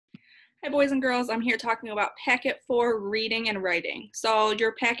Hi boys and girls, I'm here talking about packet for reading and writing. So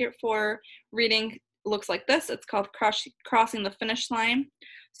your packet for reading looks like this. It's called Crossing the Finish Line.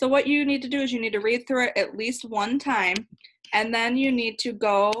 So what you need to do is you need to read through it at least one time, and then you need to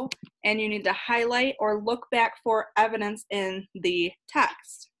go and you need to highlight or look back for evidence in the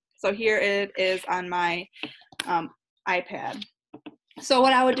text. So here it is on my iPad. So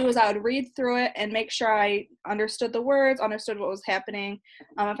what I would do is I would read through it and make sure I understood the words, understood what was happening.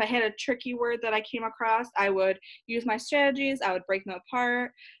 If I had a tricky word that I came across, I would use my strategies. I would break them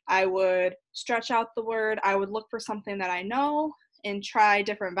apart. I would stretch out the word. I would look for something that I know and try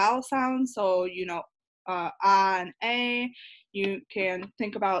different vowel sounds. So, and A, you can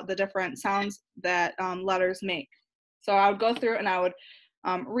think about the different sounds that letters make. So I would go through and I would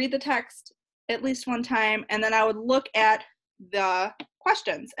read the text at least one time, and then I would look at the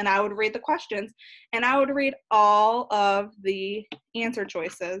questions and I would read the questions and I would read all of the answer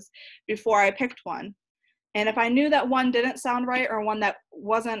choices before I picked one. And if I knew that one didn't sound right or one that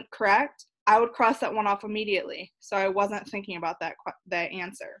wasn't correct, I would cross that one off immediately. So I wasn't thinking about that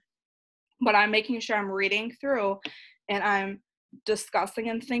answer. But I'm making sure I'm reading through and I'm discussing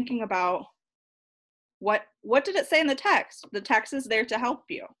and thinking about what did it say in the text? The text is there to help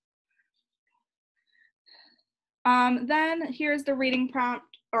you. Then here's the reading prompt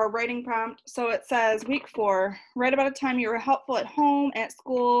or writing prompt. So it says week 4, write about a time you were helpful at home, at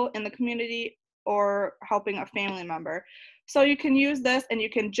school, in the community, or helping a family member. So you can use this and you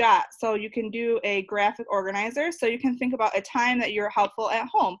can jot. So you can do a graphic organizer. So you can think about a time that you're helpful at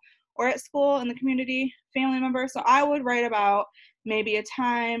home or at school, in the community, family member. So I would write about maybe a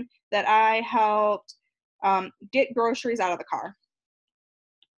time that I helped get groceries out of the car.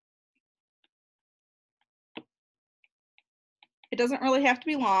 It doesn't really have to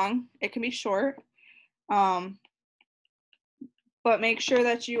be long. It can be short. But make sure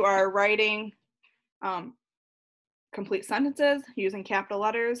that you are writing complete sentences, using capital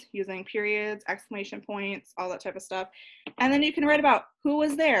letters, using periods, exclamation points, all that type of stuff. And then you can write about who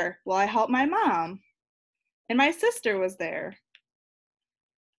was there. Well, I helped my mom and my sister was there.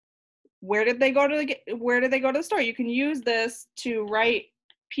 Where did they go to the store? You can use this to write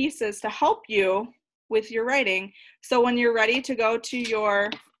pieces to help you with your writing. So when you're ready to go to your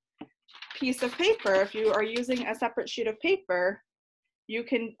piece of paper, if you are using a separate sheet of paper, you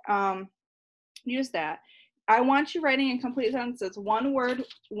can use that. I want you writing in complete sentences. One word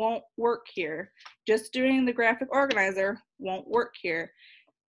won't work here. Just doing the graphic organizer won't work here.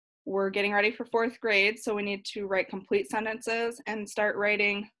 We're getting ready for 4th grade, so we need to write complete sentences and start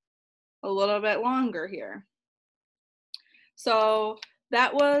writing a little bit longer here. So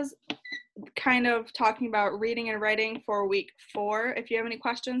that was kind of talking about reading and writing for week 4. If you have any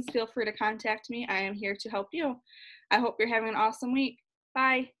questions, feel free to contact me. I am here to help you. I hope you're having an awesome week.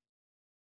 Bye.